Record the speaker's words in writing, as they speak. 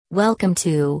Welcome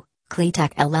to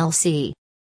Cleatech LLC.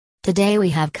 Today we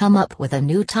have come up with a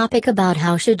new topic about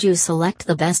how should you select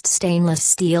the best stainless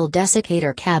steel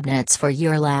desiccator cabinets for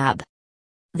your lab.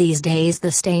 These days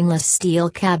the stainless steel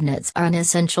cabinets are an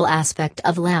essential aspect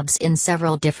of labs in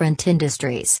several different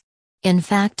industries. In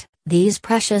fact, these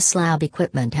precious lab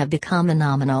equipment have become a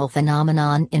nominal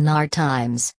phenomenon in our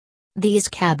times. These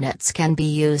cabinets can be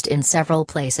used in several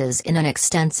places in an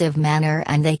extensive manner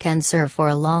and they can serve for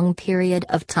a long period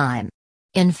of time.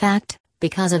 In fact,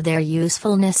 because of their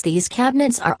usefulness, these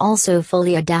cabinets are also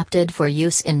fully adapted for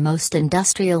use in most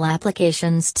industrial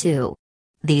applications too.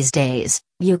 These days,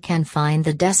 you can find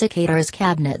the desiccators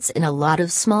cabinets in a lot of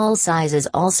small sizes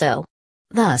also.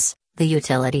 Thus, the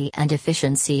utility and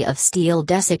efficiency of steel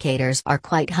desiccators are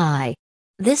quite high.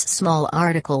 This small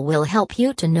article will help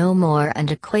you to know more and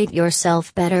acquaint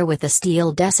yourself better with the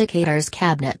steel desiccators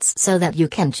cabinets so that you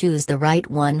can choose the right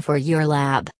one for your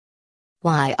lab.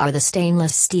 Why are the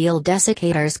stainless steel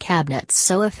desiccators cabinets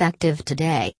so effective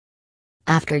today?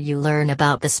 After you learn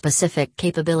about the specific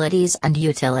capabilities and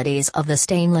utilities of the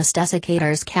stainless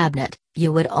desiccators cabinet,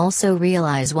 you would also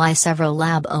realize why several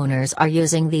lab owners are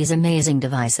using these amazing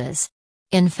devices.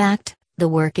 In fact, the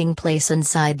working place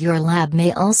inside your lab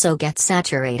may also get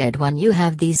saturated when you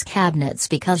have these cabinets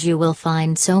because you will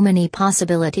find so many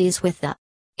possibilities with them.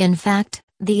 In fact,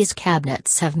 these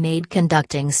cabinets have made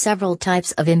conducting several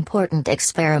types of important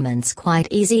experiments quite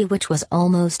easy, which was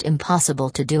almost impossible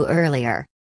to do earlier.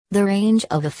 The range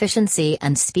of efficiency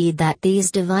and speed that these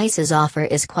devices offer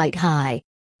is quite high.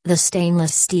 The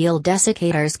stainless steel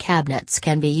desiccators cabinets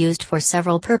can be used for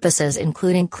several purposes,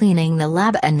 including cleaning the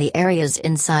lab and the areas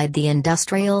inside the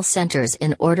industrial centers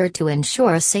in order to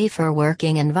ensure a safer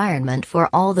working environment for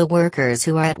all the workers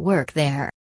who are at work there.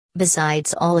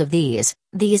 Besides all of these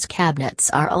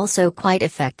cabinets are also quite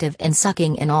effective in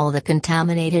sucking in all the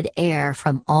contaminated air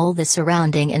from all the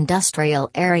surrounding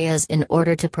industrial areas in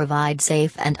order to provide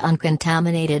safe and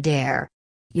uncontaminated air.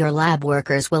 Your lab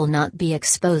workers will not be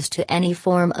exposed to any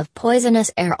form of poisonous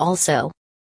air also.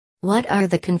 What are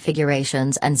the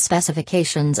configurations and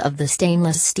specifications of the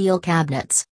stainless steel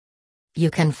cabinets?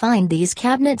 You can find these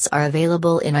cabinets are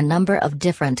available in a number of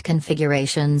different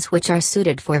configurations which are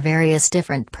suited for various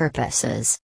different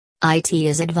purposes. It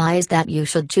is advised that you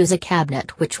should choose a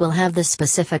cabinet which will have the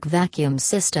specific vacuum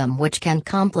system which can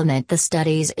complement the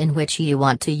studies in which you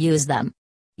want to use them.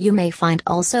 You may find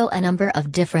also a number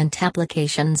of different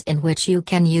applications in which you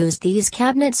can use these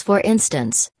cabinets, for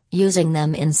instance, using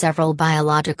them in several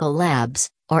biological labs,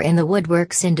 or in the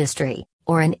woodworks industry,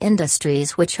 or in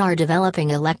industries which are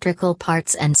developing electrical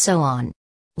parts and so on.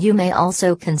 You may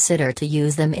also consider to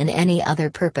use them in any other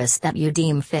purpose that you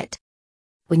deem fit.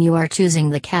 When you are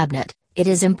choosing the cabinet, it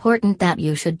is important that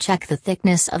you should check the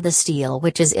thickness of the steel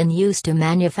which is in use to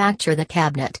manufacture the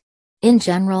cabinet. In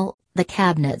general, the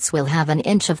cabinets will have 1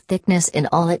 inch of thickness in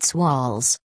all its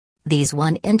walls. These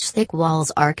 1-inch thick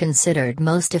walls are considered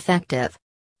most effective.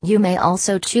 You may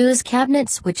also choose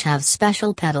cabinets which have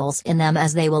special pedals in them,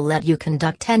 as they will let you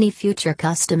conduct any future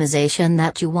customization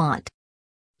that you want.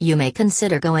 You may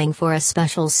consider going for a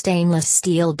special stainless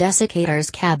steel desiccators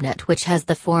cabinet which has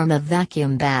the form of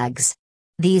vacuum bags.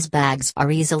 These bags are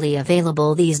easily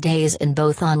available these days in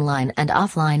both online and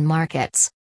offline markets.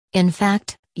 In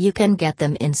fact, you can get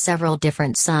them in several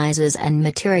different sizes and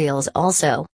materials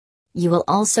also. You will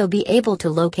also be able to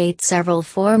locate several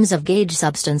forms of gauge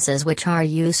substances which are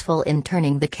useful in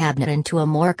turning the cabinet into a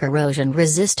more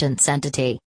corrosion-resistant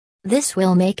entity. This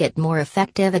will make it more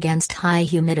effective against high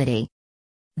humidity.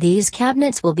 These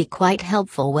cabinets will be quite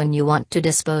helpful when you want to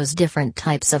dispose different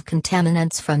types of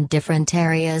contaminants from different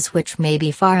areas which may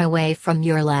be far away from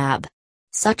your lab.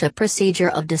 Such a procedure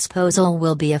of disposal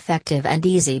will be effective and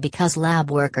easy because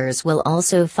lab workers will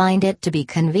also find it to be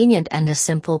convenient and a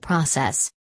simple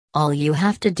process. All you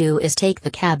have to do is take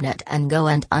the cabinet and go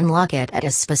and unlock it at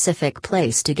a specific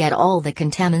place to get all the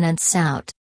contaminants out.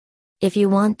 If you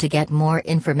want to get more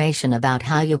information about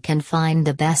how you can find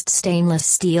the best stainless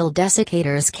steel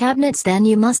desiccators cabinets, then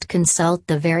you must consult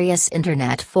the various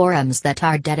internet forums that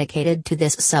are dedicated to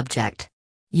this subject.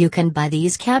 You can buy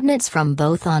these cabinets from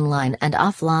both online and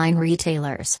offline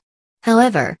retailers.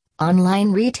 However,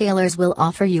 online retailers will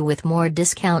offer you with more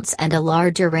discounts and a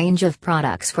larger range of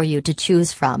products for you to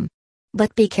choose from.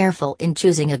 But be careful in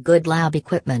choosing a good lab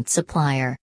equipment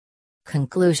supplier.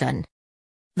 Conclusion.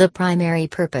 The primary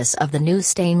purpose of the new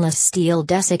stainless steel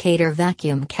desiccator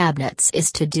vacuum cabinets is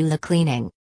to do the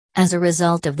cleaning. As a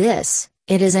result of this,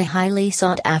 it is a highly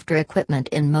sought-after equipment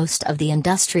in most of the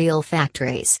industrial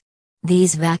factories.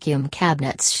 These vacuum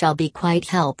cabinets shall be quite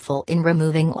helpful in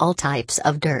removing all types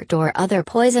of dirt or other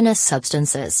poisonous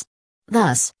substances.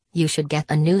 Thus, you should get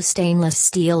a new stainless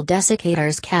steel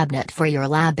desiccators cabinet for your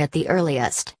lab at the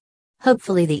earliest.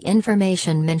 Hopefully the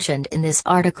information mentioned in this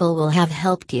article will have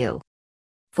helped you.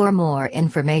 For more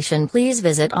information, please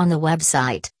visit on the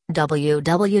website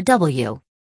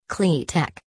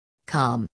www.cleatech.com.